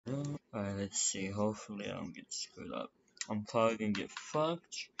Alright, let's see. Hopefully I don't get screwed up. I'm probably gonna get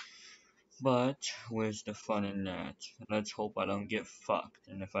fucked, but where's the fun in that? Let's hope I don't get fucked,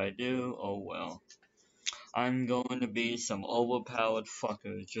 and if I do, oh well. I'm going to be some overpowered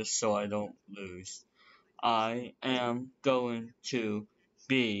fucker just so I don't lose. I am going to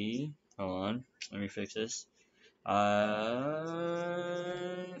be. Hold on, let me fix this. Okay,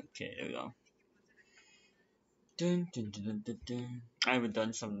 there we go. Dun, dun, dun, dun, dun, dun. I haven't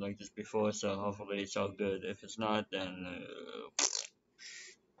done something like this before, so hopefully it's all good. If it's not, then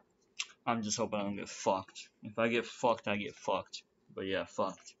I'm just hoping I don't get fucked. If I get fucked, I get fucked. But yeah,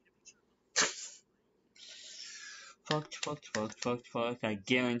 fucked. Fucked. I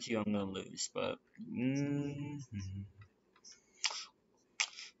guarantee I'm gonna lose, but.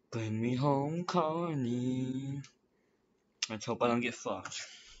 Bring me home, Connie. Let's hope I don't get fucked.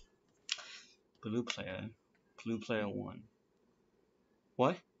 Blue player. Blue player 1.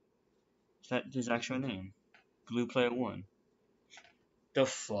 What? Is that his actual name? Blue player 1. The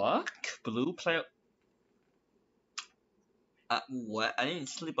fuck? Blue player. What? I didn't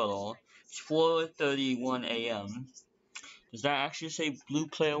sleep at all. It's 4:31 a.m. Does that actually say blue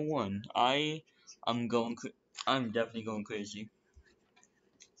player 1? I'm going. I'm definitely going crazy.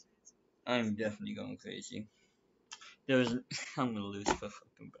 I'm definitely going crazy. There's. I'm gonna lose so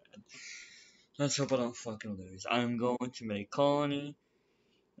fucking bad. Let's hope I don't fucking lose. I'm going to make Connie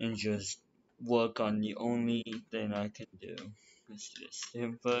and just work on the only thing I can do. Let's do this.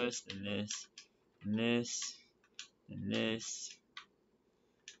 Him first, and this, and this, and this.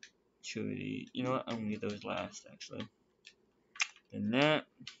 Truly, you know what? I'm gonna get those last actually. Then that.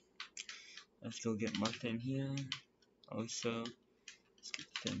 Let's go get my thing here. Also, let's get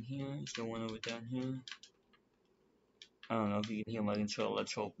the thing here. Is there one over down here? I don't know if you can hear my control.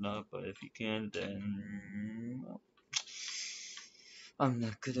 Let's hope not. But if you can, then well, I'm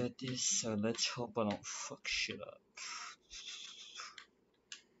not good at this. So let's hope I don't fuck shit up.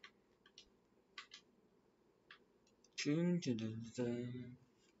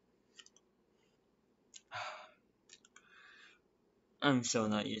 I'm so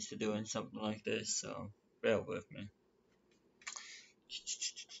not used to doing something like this, so bear with me.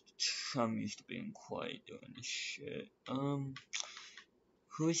 I'm used to being quiet doing this shit.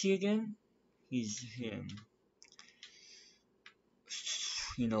 Who is he again? He's him.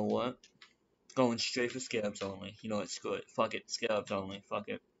 You know what? Going straight for scabs only. You know what? Screw it. Fuck it. Scabs only. Fuck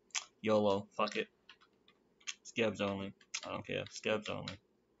it. YOLO. Fuck it. Scabs only. I don't care. Scabs only.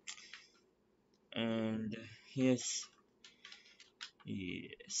 And here's. Yeah,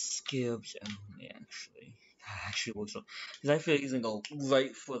 scabs only, actually. Actually works well. Because I feel like he's gonna go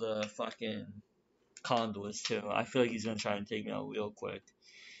right for the fucking condors, too. I feel like he's gonna try and take me out real quick.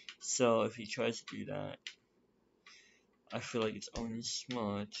 So if he tries to do that, I feel like it's only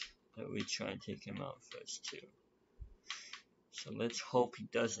smart that we try and take him out first, too. So let's hope he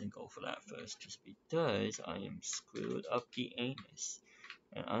doesn't go for that first, because if he does, I am screwed up the anus.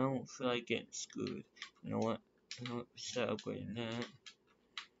 And I don't feel like getting screwed. You know what? Instead of upgrading that,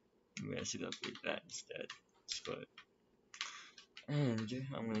 maybe I should upgrade that instead. Screw it. And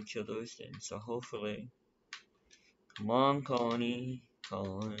I'm gonna kill those things, so hopefully. Come on, Connie.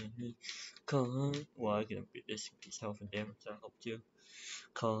 Connie. Well, I can upgrade this with his health and damage, that helped too.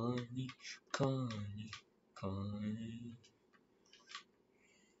 Connie. Connie. Connie.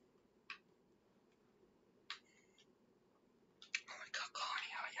 Oh my god,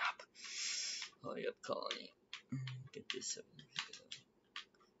 Connie, hurry up. Hurry up, Connie. Get this up.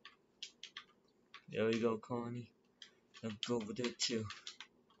 There we go, Connie. Now go over there too.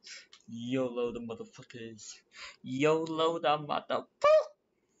 YOLO the motherfuckers. YOLO the motherfucker.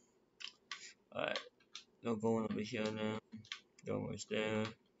 Alright, no going over here now. Almost there.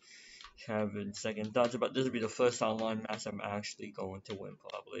 Having second thoughts about this will be the first online match I'm actually going to win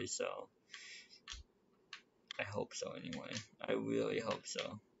probably, so I hope so anyway. I really hope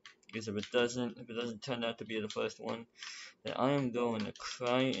so. Because if it doesn't turn out to be the first one, then I am going to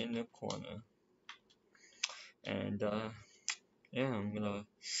cry in the corner. And yeah, I'm gonna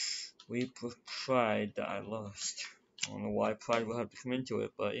weep with pride that I lost. I don't know why pride will have to come into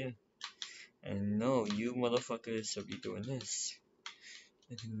it, but yeah. And no, you motherfuckers should be doing this.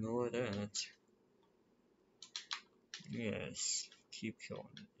 Ignore that. Yes. Keep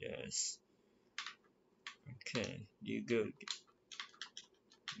killing it. Yes. Okay. You good.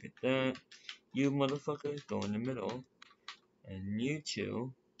 Get that. You motherfuckers go in the middle. And you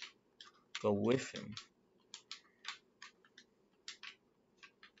two go with him.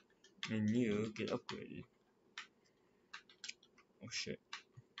 And you get upgraded. Oh shit.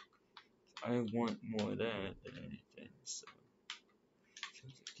 I want more of that than anything, so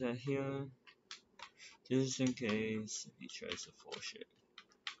that here, just in case he tries to force it.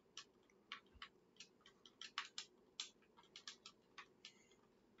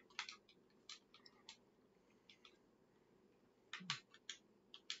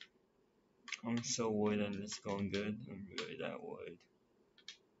 I'm so worried that it's going good. I'm really that worried.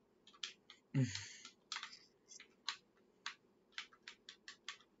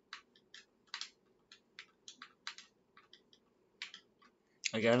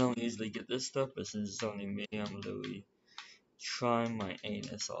 Like, I don't usually get this stuff, but since it's only me, I'm literally trying my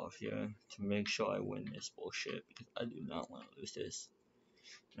anus off here to make sure I win this bullshit, because I do not want to lose this.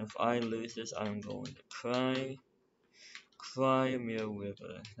 And if I lose this, I'm going to cry. Cry me a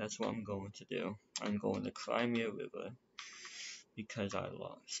river. That's what I'm going to do. I'm going to cry me a river because I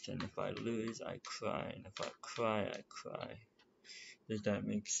lost. And if I lose, I cry. And if I cry, I cry. Does that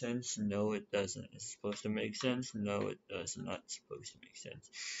make sense? No, it doesn't. It's supposed to make sense? No, it does not supposed to make sense.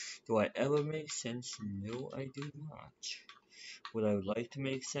 Do I ever make sense? No, I do not. Would I like to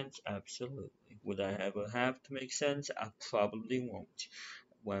make sense? Absolutely. Would I ever have to make sense? I probably won't.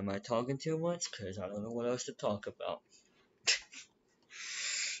 Why am I talking too much? Because I don't know what else to talk about.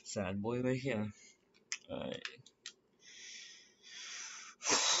 Sad boy right here. Alright.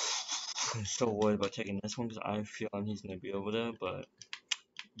 I'm so worried about taking this one because I feel he's going to be over there, but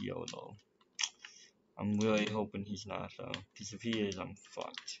YOLO. I'm really hoping he's not though, because if he is, I'm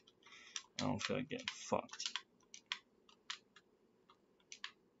fucked. I don't feel like getting fucked.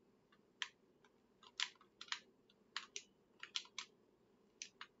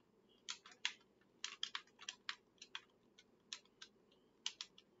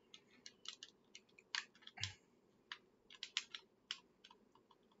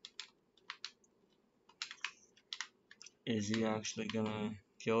 Is he actually gonna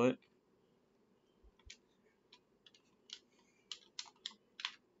kill it?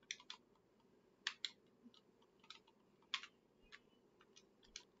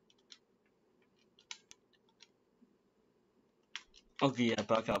 Okay, yeah,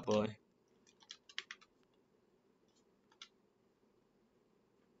 back up, boy.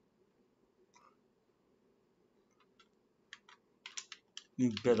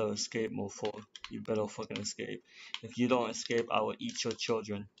 You better escape, mofo. You better fucking escape. If you don't escape, I will eat your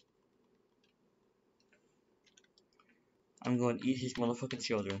children. I'm going to eat his motherfucking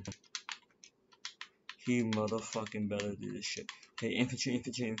children. He motherfucking better do this shit. Okay, infantry,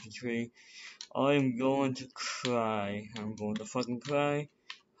 infantry, infantry. I'm going to cry. I'm going to fucking cry.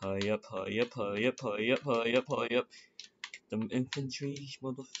 Hurry up, hurry up, hurry up, hurry up, hurry up, hurry up. Get them infantry,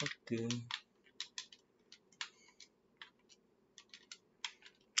 motherfucker.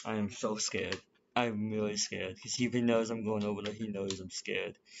 I am so scared. I'm really scared. Because he even knows I'm going over there, he knows I'm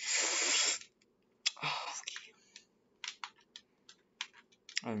scared. Oh,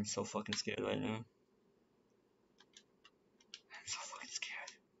 I'm so fucking scared right now. I'm so fucking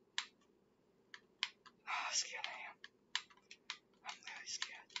scared. How scared I am. I'm really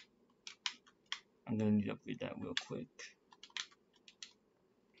scared. I'm gonna need to upgrade that real quick.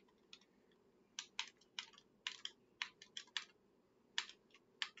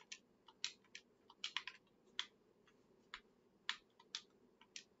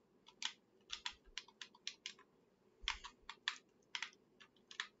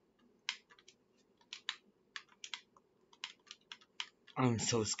 I'm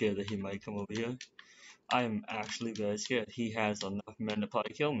so scared that he might come over here. I am actually very scared. He has enough men to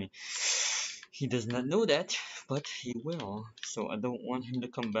probably kill me. He does not know that, but he will. So I don't want him to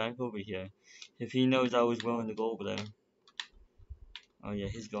come back over here. If he knows I was willing to go over there. Oh yeah,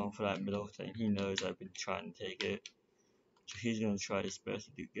 he's going for that middle thing. He knows I've been trying to take it. So he's gonna try his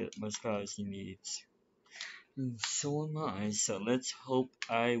best to get as far as he needs. And so am I. So let's hope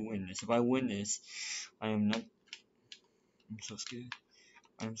I win this. If I win this, I am not. I'm so scared.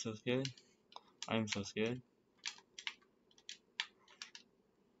 I'm so scared. I'm so scared.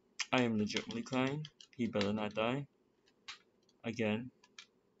 I am legitimately crying. He better not die. Again.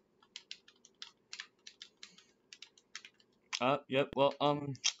 Yep. Well,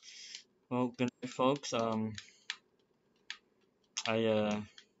 good night, folks. I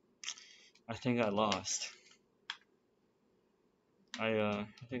think I lost. I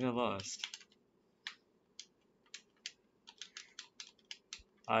think I lost.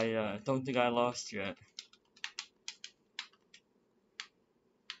 I don't think I lost yet.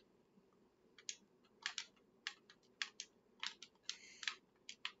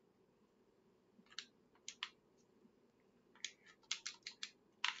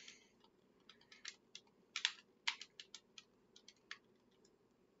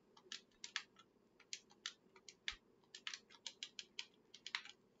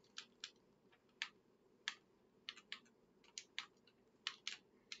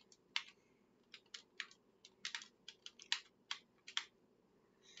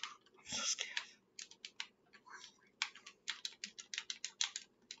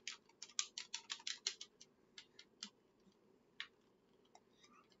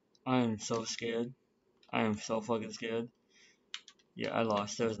 I am so scared. I am so fucking scared. Yeah, I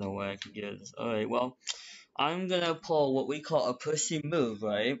lost. There's no way I could get this. Alright, well, I'm gonna pull what we call a pussy move,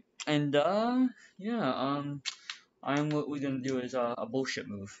 right? And, yeah, what we're gonna do is, a bullshit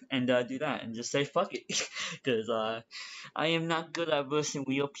move. And, do that, and just say fuck it. Cause, I am not good at versing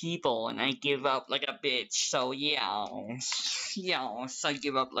real people, and I give up like a bitch, so yeah. Yes, I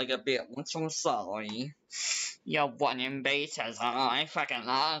give up like a bitch, I'm sorry. Yo, running bases, I fucking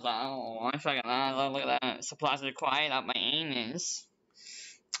love I fucking love look at that. Supplies required up my anus.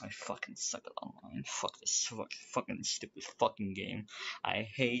 I fucking suck at online. Fuck this fucking stupid fucking game. I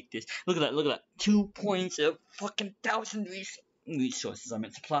hate this. Look at that, look at that. 2 points of fucking 1,000 resources. I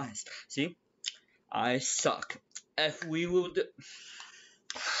meant supplies. See? I suck. If we would.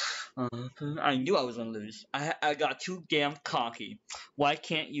 I knew I was gonna lose. I got too damn cocky. Why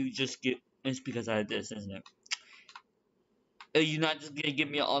can't you just get. It's because I had this, isn't it? Are you not just gonna give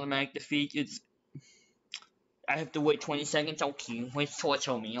me an automatic defeat? I have to wait 20 seconds? Okay, wait,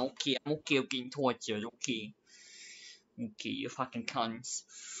 torture me. Okay, I'm okay with getting tortured. Okay. Okay, you fucking cunts.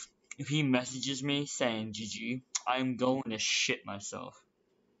 If he messages me saying GG, I'm going to shit myself.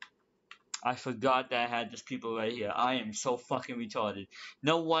 I forgot that I had these people right here. I am so fucking retarded.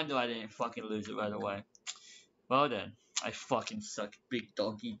 No wonder I didn't fucking lose it right away. Well then, I fucking suck big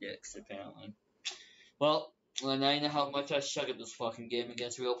donkey dicks, apparently. Well, now you know how much I suck at this fucking game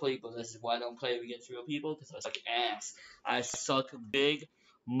against real people. This is why I don't play against real people, because I suck ass. I suck big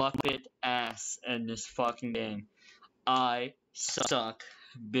Muppet ass in this fucking game. I suck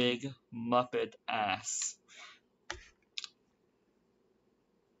big Muppet ass.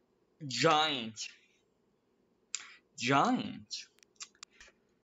 Giant. Giant.